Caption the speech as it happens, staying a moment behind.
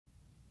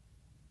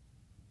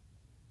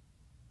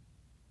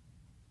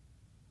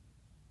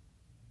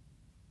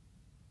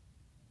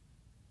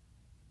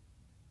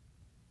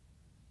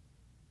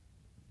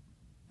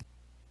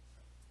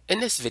In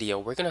this video,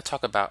 we're going to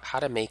talk about how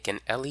to make an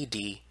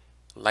LED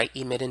light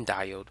emitting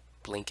diode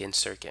blink-in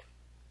circuit.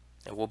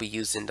 And we'll be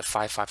using the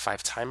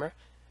 555 timer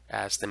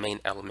as the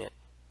main element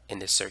in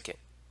this circuit.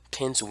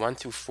 Pins 1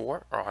 through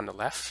 4 are on the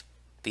left.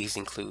 These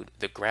include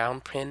the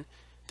ground pin,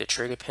 the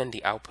trigger pin,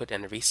 the output,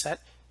 and the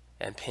reset.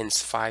 And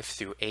pins 5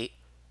 through 8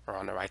 are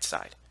on the right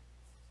side.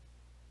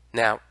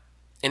 Now,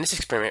 in this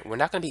experiment, we're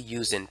not going to be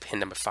using pin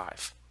number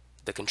 5,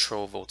 the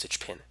control voltage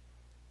pin.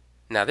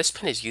 Now this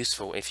pin is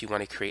useful if you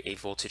want to create a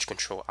voltage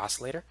control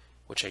oscillator,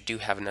 which I do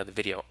have another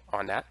video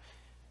on that,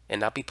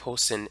 and I'll be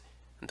posting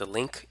the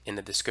link in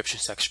the description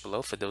section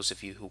below for those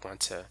of you who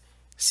want to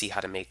see how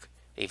to make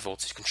a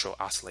voltage control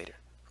oscillator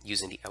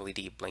using the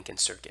LED blink-in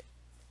circuit.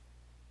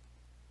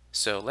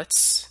 So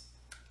let's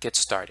get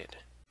started.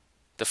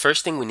 The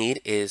first thing we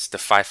need is the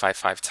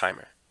 555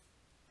 timer.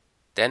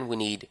 Then we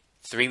need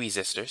 2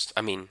 resistors.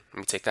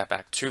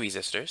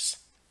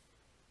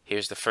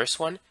 Here's the first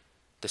one.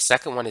 The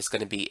second one is going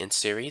to be in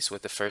series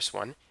with the first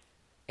one,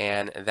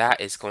 and that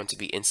is going to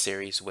be in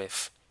series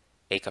with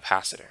a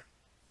capacitor.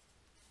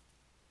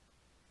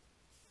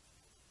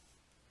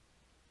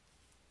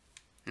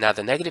 Now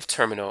the negative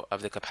terminal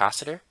of the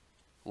capacitor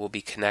will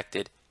be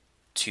connected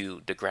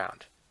to the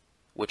ground,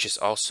 which is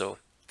also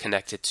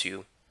connected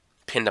to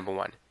pin number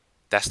 1.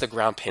 That's the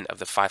ground pin of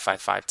the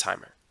 555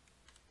 timer.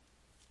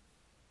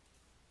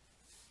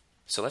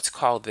 So let's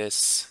call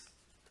this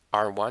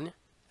R1,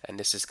 and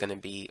this is going to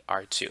be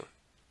R2.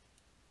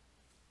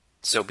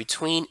 So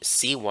between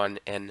C1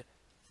 and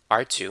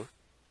R2,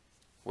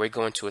 we're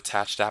going to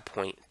attach that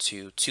point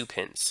to 2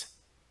 pins,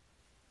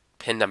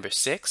 pin number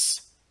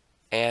 6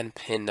 and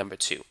pin number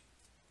 2.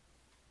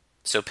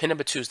 So pin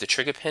number 2 is the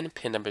trigger pin,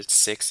 pin number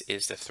 6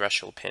 is the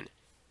threshold pin.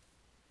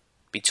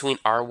 Between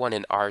R1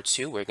 and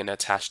R2, we're going to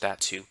attach that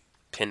to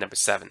pin number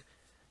 7,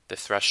 the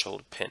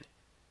threshold pin.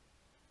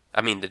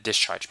 The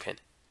discharge pin.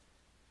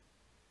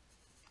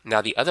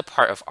 Now the other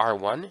part of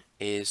R1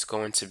 is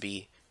going to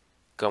be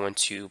going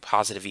to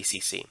positive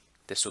VCC.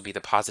 This will be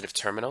the positive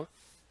terminal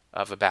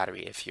of a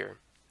battery if you're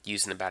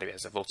using the battery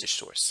as a voltage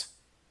source.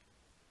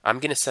 I'm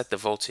going to set the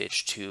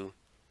voltage to,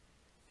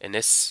 in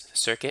this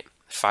circuit,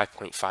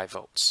 5.5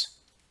 volts.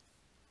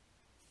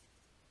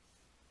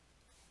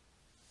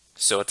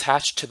 So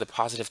attached to the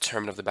positive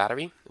terminal of the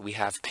battery, we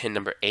have pin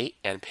number 8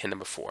 and pin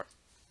number 4.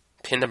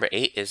 Pin number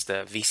 8 is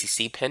the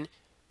VCC pin,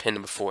 pin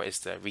number 4 is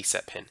the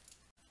reset pin.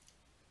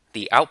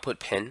 The output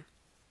pin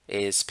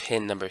is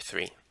pin number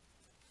 3.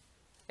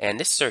 And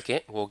this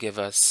circuit will give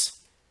us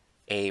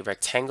a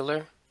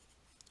rectangular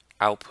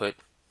output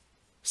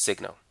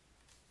signal.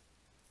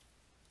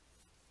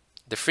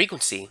 The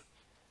frequency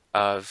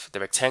of the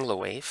rectangular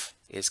wave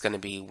is going to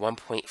be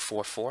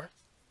 1.44.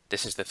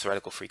 This is the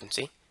theoretical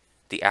frequency.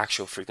 The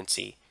actual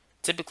frequency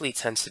typically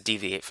tends to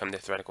deviate from the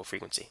theoretical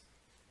frequency.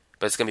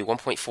 But it's going to be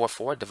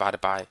 1.44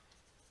 divided by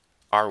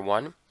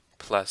R1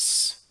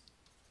 plus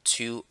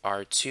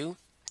 2R2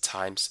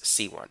 times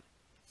C1.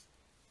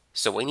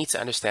 So what we need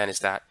to understand is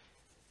that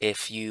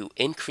if you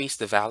increase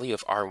the value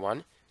of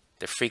R1,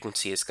 the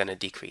frequency is going to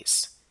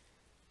decrease.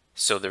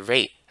 So the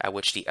rate at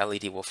which the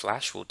LED will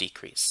flash will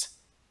decrease.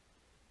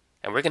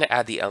 And we're going to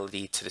add the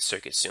LED to the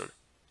circuit soon.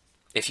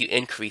 If you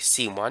increase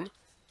C1,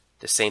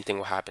 the same thing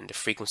will happen. The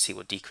frequency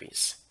will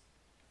decrease.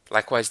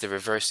 Likewise, the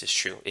reverse is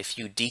true. If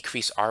you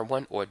decrease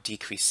R1 or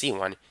decrease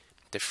C1,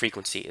 the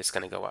frequency is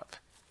going to go up.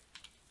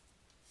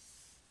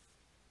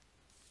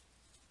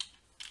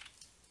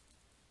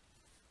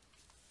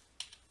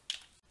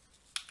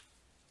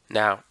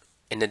 Now,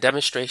 in the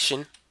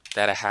demonstration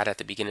that I had at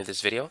the beginning of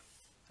this video,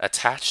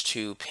 attached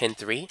to pin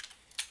 3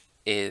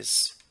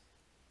 is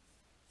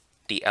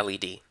the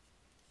LED.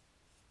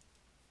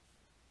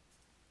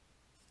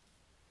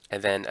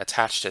 And then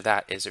attached to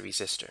that is a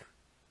resistor.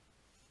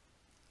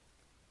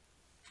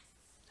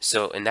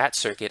 So in that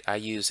circuit, I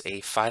use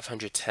a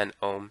 510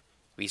 ohm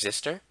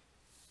resistor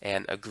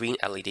and a green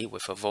LED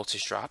with a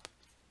voltage drop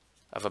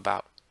of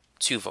about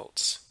 2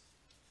 volts.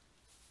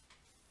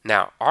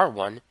 Now,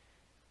 R1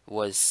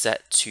 was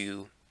set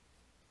to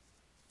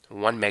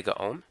 1 mega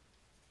ohm,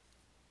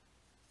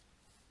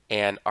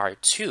 and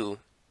R2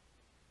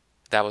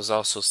 that was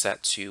also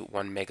set to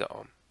 1 mega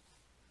ohm,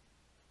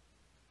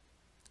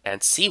 and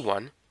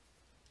C1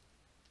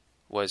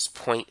 was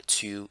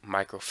 0.2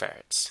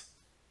 microfarads.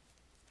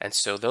 And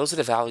so those are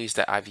the values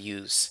that I've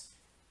used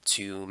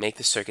to make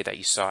the circuit that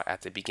you saw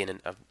at the beginning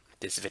of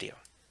this video.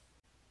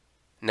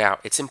 Now,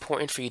 it's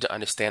important for you to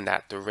understand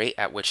that the rate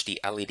at which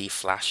the LED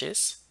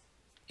flashes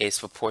is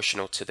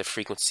proportional to the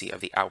frequency of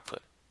the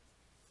output.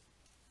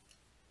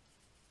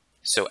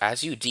 So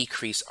as you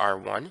decrease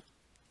R1,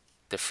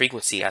 the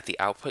frequency at the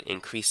output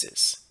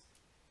increases.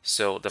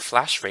 So the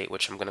flash rate,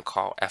 which I'm going to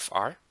call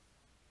FR,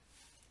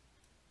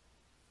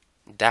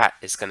 that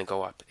is going to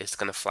go up. It's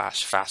going to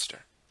flash faster.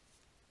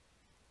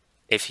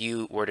 If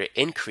you were to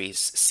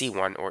increase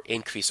C1 or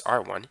increase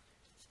R1,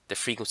 the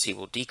frequency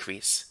will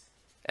decrease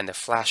and the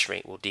flash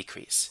rate will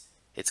decrease.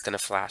 It's going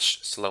to flash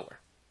slower.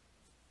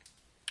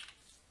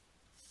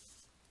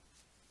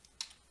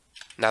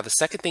 Now the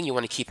second thing you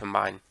want to keep in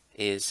mind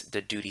is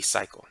the duty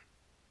cycle.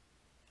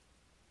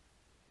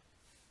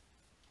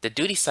 The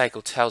duty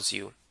cycle tells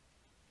you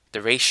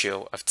the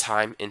ratio of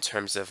time in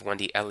terms of when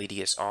the LED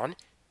is on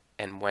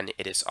and when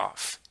it is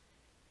off.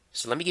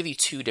 So let me give you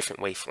two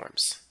different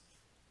waveforms.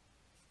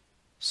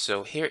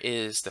 So here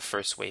is the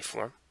first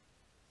waveform.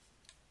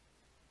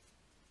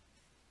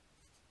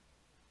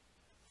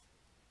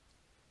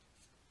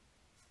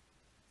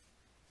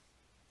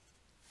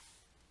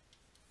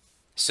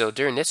 So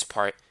during this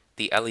part,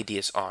 the LED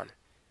is on,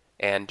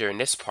 and during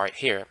this part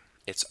here,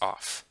 it's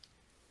off.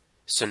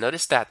 So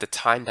notice that the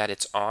time that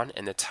it's on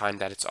and the time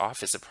that it's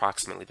off is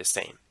approximately the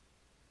same.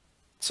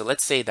 So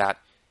let's say that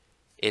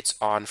it's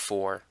on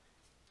for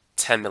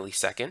 10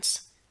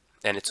 milliseconds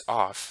and it's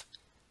off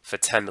for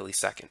 10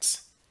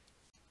 milliseconds.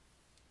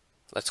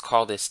 Let's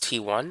call this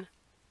T1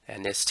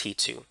 and this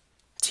T2.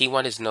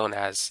 T1 is known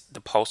as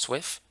the pulse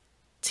width,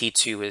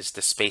 T2 is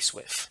the space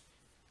width.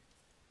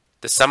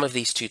 The sum of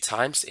these two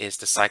times is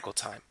the cycle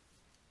time.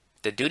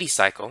 The duty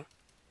cycle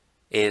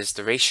is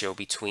the ratio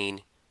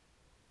between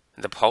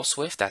the pulse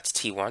width, that's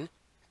T1,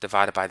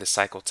 divided by the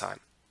cycle time,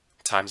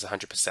 times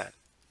 100%.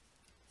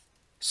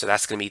 So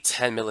that's going to be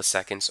 10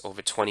 milliseconds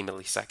over 20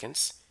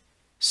 milliseconds.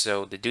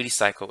 So the duty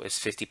cycle is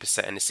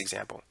 50% in this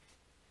example.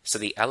 So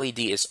the LED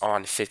is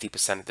on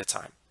 50% of the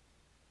time.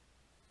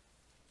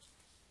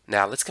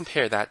 Now let's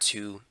compare that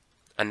to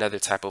another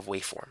type of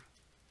waveform.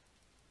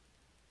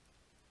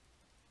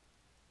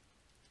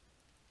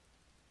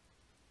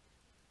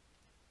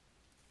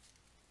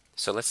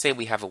 So let's say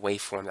we have a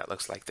waveform that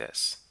looks like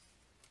this.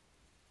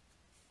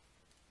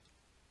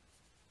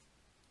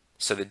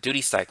 So the duty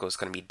cycle is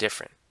going to be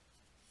different.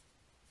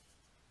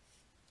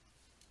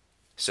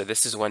 So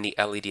this is when the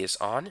LED is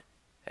on,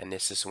 and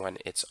this is when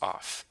it's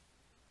off.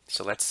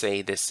 So let's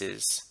say this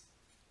is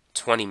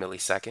 20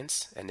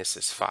 milliseconds, and this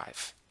is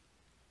 5.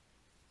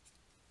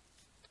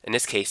 In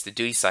this case, the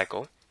duty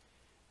cycle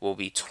will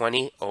be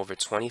 20 over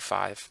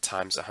 25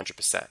 times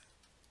 100%.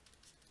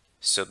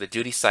 So the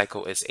duty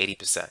cycle is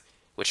 80%,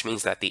 which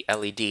means that the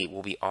LED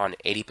will be on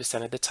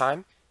 80% of the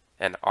time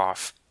and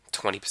off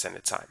 20% of the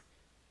time.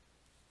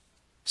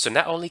 So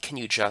not only can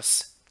you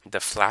adjust the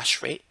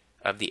flash rate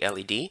of the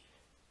LED,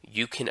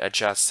 you can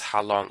adjust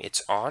how long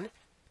it's on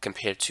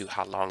compared to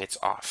how long it's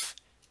off.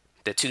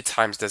 The two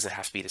times doesn't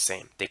have to be the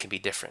same. They can be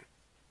different.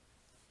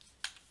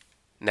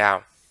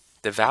 Now,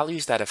 the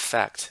values that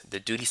affect the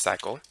duty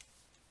cycle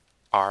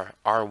are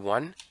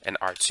R1 and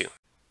R2.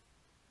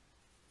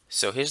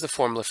 So here's the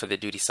formula for the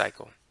duty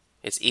cycle.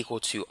 It's equal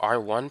to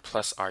R1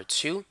 plus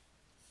R2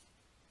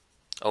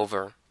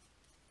 over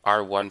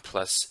R1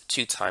 plus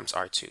 2 times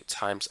R2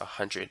 times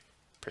 100%.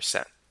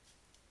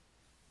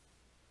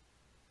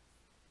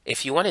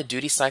 If you want a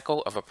duty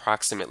cycle of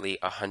approximately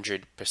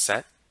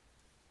 100%,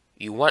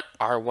 you want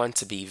R1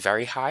 to be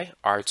very high,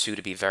 R2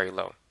 to be very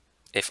low.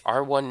 If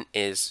R1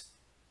 is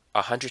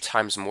 100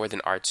 times more than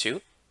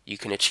R2, you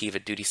can achieve a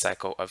duty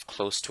cycle of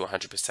close to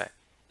 100%.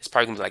 It's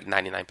probably going to be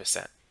like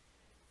 99%.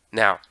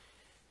 Now,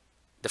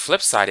 the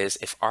flip side is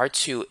if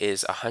R2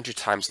 is 100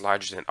 times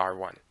larger than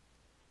R1.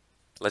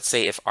 Let's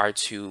say if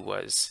R2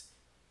 was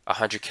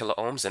 100 kilo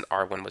ohms and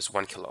R1 was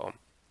 1 kilo ohm,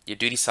 your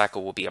duty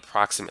cycle will be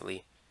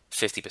approximately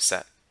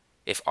 50%.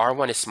 If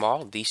R1 is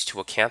small, these two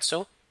will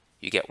cancel.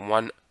 You get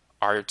 1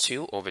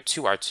 R2 over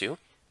 2 R2,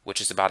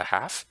 which is about a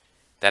half.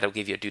 That'll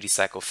give you a duty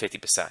cycle of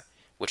 50%,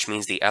 which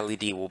means the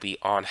LED will be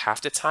on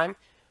half the time,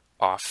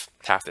 off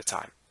half the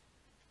time.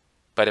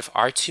 But if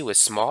R2 is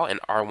small and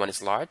R1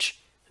 is large,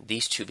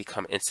 these two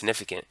become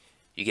insignificant.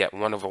 You get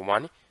 1 over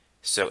 1,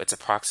 so it's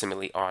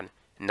approximately on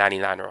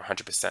 99 or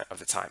 100% of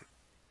the time.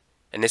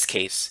 In this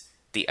case,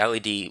 the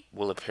LED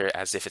will appear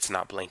as if it's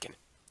not blinking.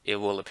 It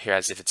will appear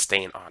as if it's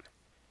staying on,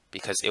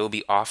 because it will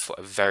be off for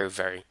a very,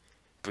 very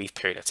brief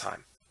period of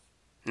time.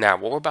 Now,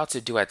 what we're about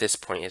to do at this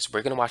point is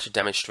we're going to watch a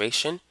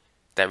demonstration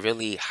that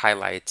really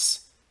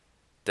highlights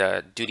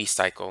the duty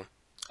cycle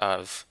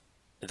of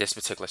this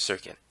particular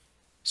circuit.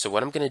 So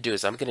what I'm going to do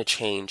is I'm going to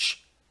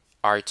change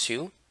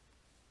R2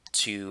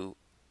 to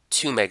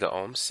 2 mega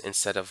ohms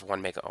instead of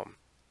 1 mega ohm.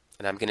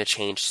 And I'm going to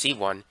change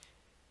C1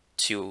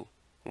 to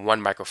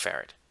 1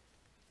 microfarad.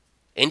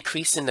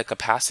 Increasing the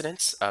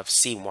capacitance of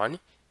C1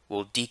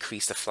 will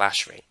decrease the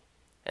flash rate.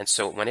 And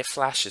so when it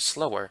flashes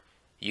slower,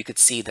 you could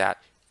see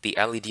that the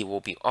LED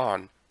will be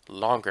on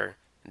longer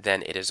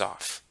than it is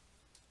off.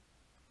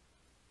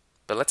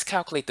 But let's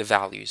calculate the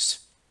values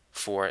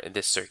for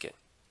this circuit.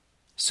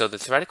 So the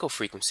theoretical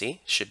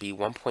frequency should be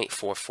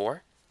 1.44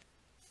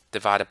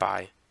 divided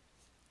by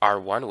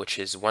R1, which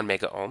is 1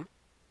 mega ohm,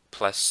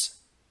 plus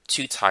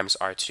 2 times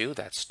R2,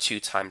 that's 2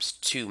 times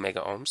 2 mega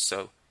ohms,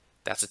 so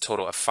that's a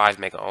total of 5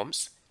 mega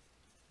ohms.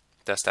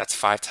 Thus that's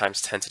 5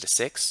 times 10 to the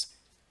 6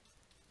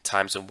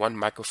 times a 1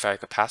 microfarad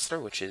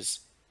capacitor, which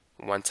is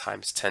 1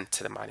 times 10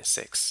 to the minus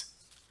 6.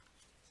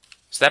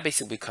 So that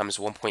basically becomes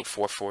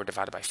 1.44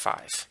 divided by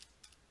 5.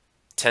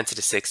 10 to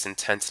the 6 and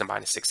 10 to the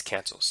minus 6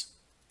 cancels.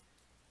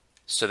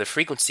 So the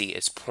frequency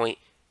is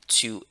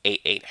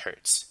 0.288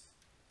 hertz.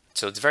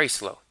 So it's very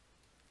slow.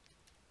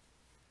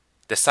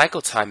 The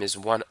cycle time is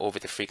 1 over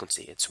the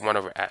frequency. It's 1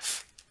 over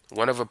f.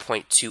 1 over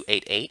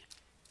 0.288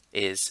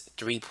 is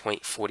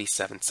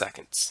 3.47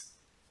 seconds.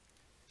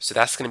 So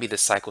that's going to be the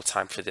cycle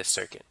time for this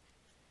circuit.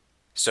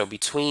 So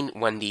between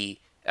when the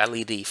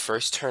LED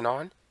first turns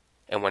on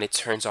and when it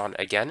turns on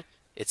again,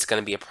 it's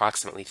going to be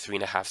approximately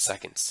 3.5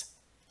 seconds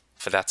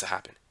for that to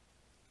happen.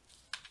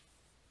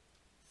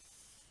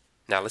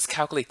 Now let's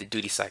calculate the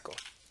duty cycle.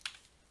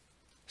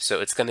 So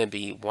it's going to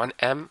be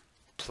 1M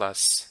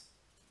plus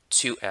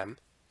 2M,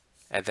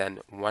 and then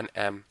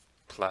 1M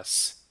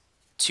plus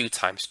 2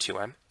 times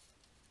 2M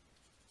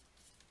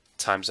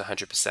times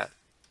 100%.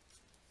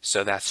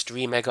 So that's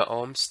 3 mega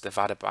ohms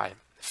divided by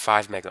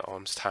 5 mega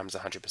ohms times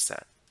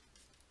 100%.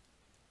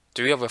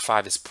 3 over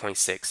 5 is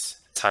 0.6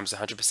 times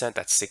 100%,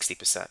 that's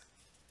 60%.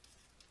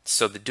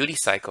 So the duty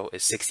cycle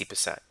is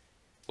 60%.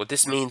 What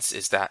this means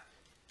is that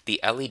the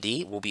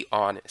LED will be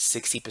on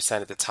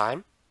 60% of the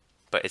time,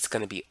 but it's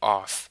going to be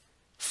off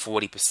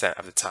 40%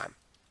 of the time.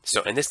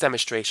 So in this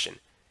demonstration,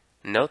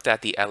 note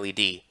that the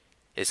LED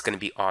is going to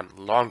be on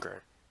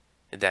longer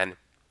than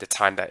the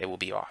time that it will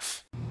be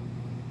off.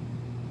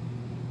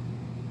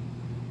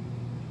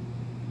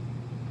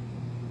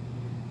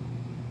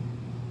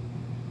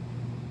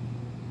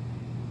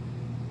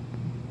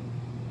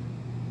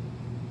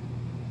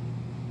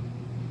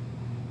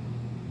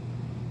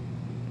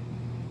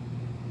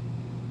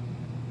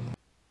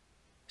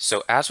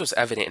 So as was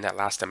evident in that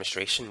last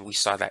demonstration, we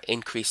saw that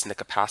increase in the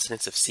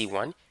capacitance of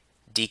C1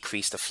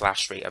 decreased the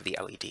flash rate of the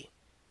LED.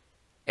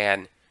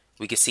 And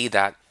we can see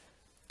that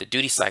the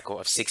duty cycle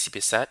of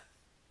 60%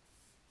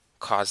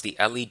 caused the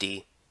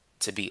LED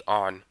to be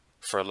on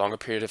for a longer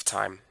period of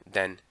time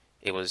than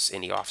it was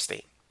in the off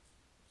state.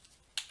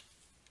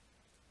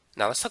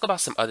 Now let's talk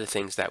about some other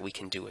things that we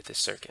can do with this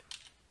circuit.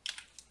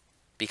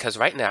 Because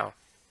right now,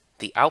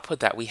 the output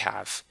that we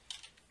have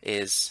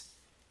is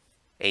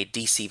a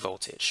DC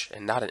voltage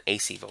and not an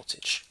AC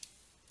voltage.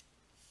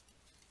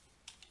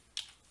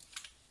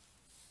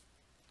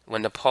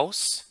 When the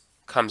pulse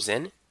comes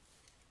in,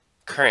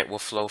 current will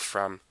flow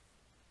from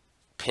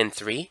pin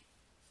 3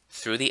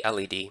 through the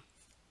LED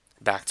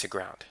back to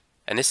ground.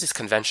 And this is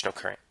conventional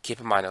current. Keep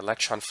in mind,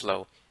 electron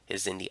flow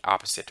is in the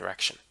opposite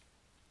direction.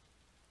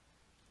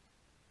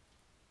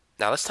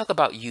 Now let's talk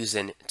about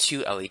using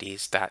 2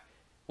 LEDs that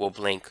will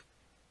blink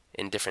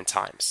in different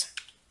times.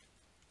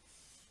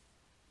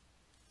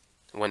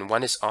 When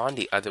one is on,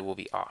 the other will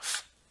be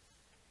off.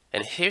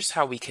 And here's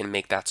how we can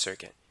make that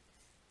circuit.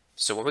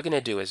 So what we're going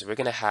to do is we're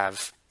going to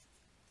have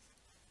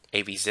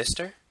a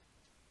resistor,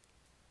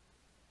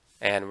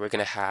 and we're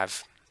going to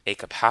have a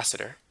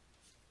capacitor,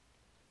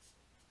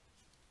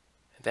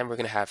 and then we're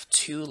going to have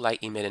 2 light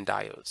emitting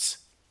diodes.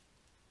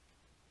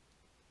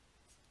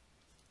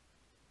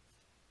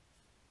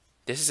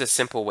 This is a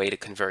simple way to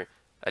convert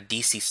a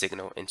DC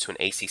signal into an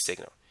AC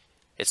signal.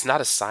 It's not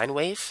a sine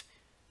wave,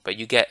 but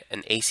you get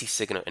an AC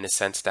signal in the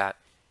sense that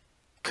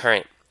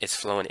current is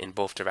flowing in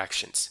both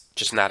directions,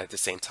 just not at the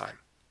same time.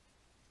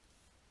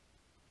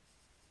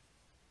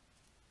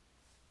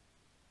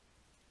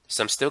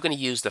 So I'm still going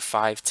to use the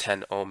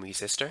 510 ohm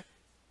resistor.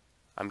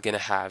 I'm going to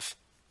have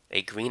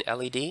a green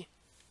LED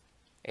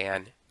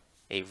and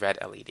a red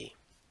LED.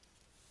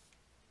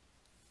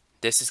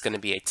 This is going to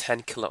be a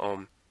 10 kilo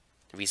ohm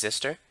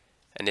resistor,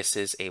 and this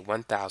is a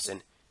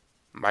 1000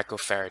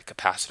 microfarad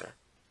capacitor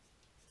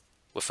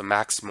with a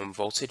maximum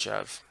voltage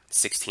of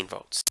 16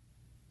 volts.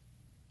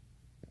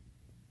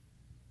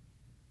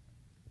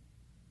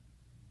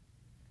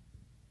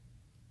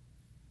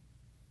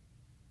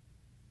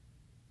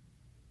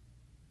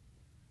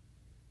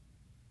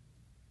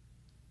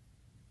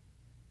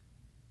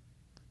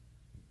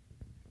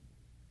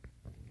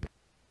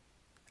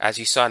 As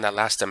you saw in that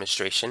last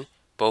demonstration,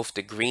 both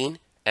the green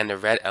and the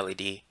red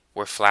LED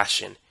were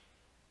flashing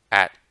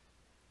at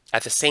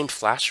the same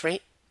flash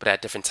rate, but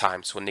at different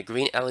times. When the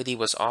green LED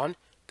was on,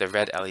 the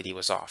red LED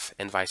was off,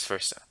 and vice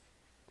versa.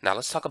 Now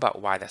let's talk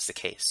about why that's the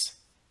case.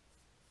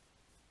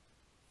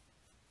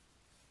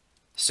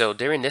 So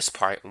during this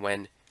part,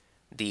 when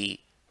the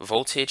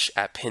voltage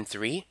at pin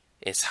 3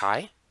 is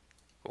high,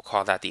 we'll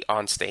call that the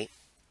on state,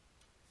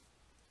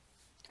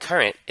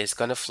 current is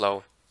going to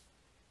flow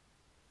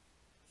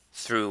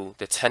through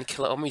the 10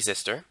 kilo ohm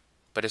resistor,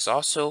 but it's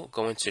also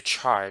going to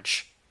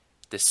charge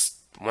this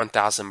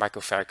 1000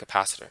 microfarad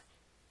capacitor.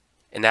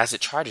 And as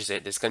it charges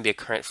it, there's going to be a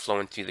current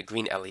flowing through the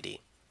green LED.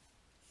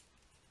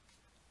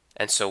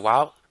 And so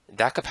while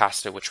that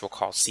capacitor, which we'll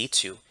call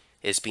C2,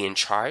 is being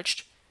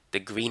charged, the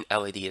green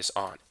LED is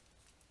on.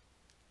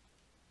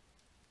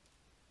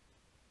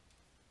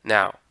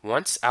 Now,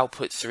 once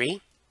output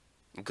 3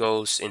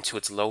 goes into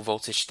its low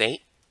voltage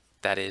state,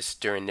 that is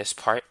during this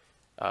part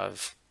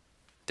of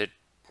the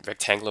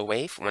rectangular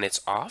wave, when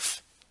it's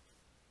off,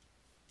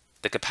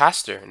 the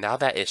capacitor, now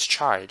that it's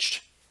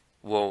charged,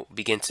 will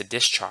begin to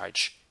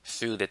discharge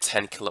through the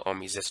 10 kilo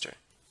ohm resistor.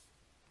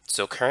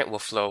 So current will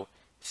flow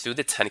through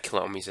the 10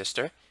 kilo ohm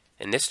resistor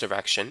in this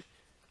direction,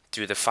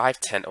 through the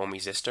 510 ohm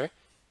resistor,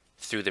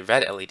 through the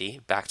red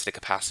LED back to the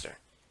capacitor.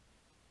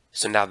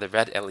 So now the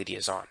red LED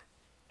is on.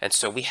 And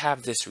so we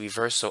have this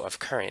reversal of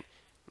current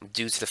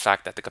due to the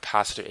fact that the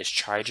capacitor is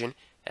charging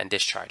and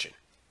discharging.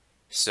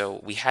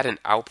 So we had an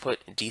output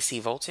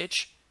DC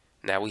voltage.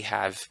 Now we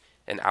have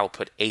an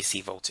output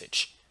AC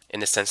voltage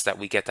in the sense that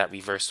we get that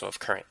reversal of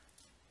current.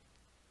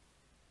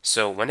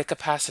 So when a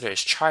capacitor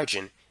is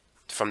charging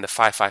from the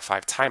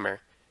 555 timer,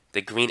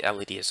 the green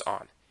LED is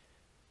on.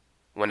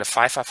 When the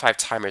 555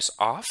 timer is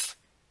off,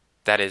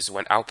 that is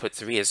when output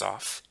 3 is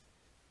off,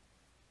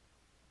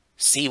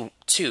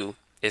 C2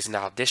 is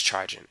now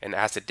discharging, and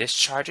as it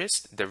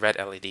discharges, the red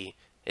LED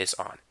is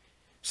on.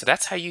 So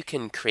that's how you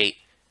can create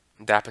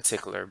that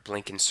particular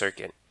blinking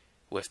circuit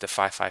with the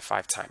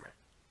 555 timer.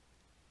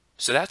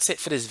 So that's it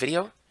for this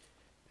video.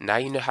 Now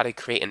you know how to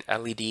create an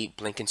LED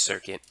blinking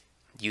circuit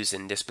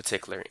using this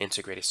particular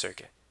integrated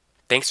circuit.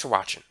 Thanks for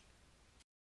watching.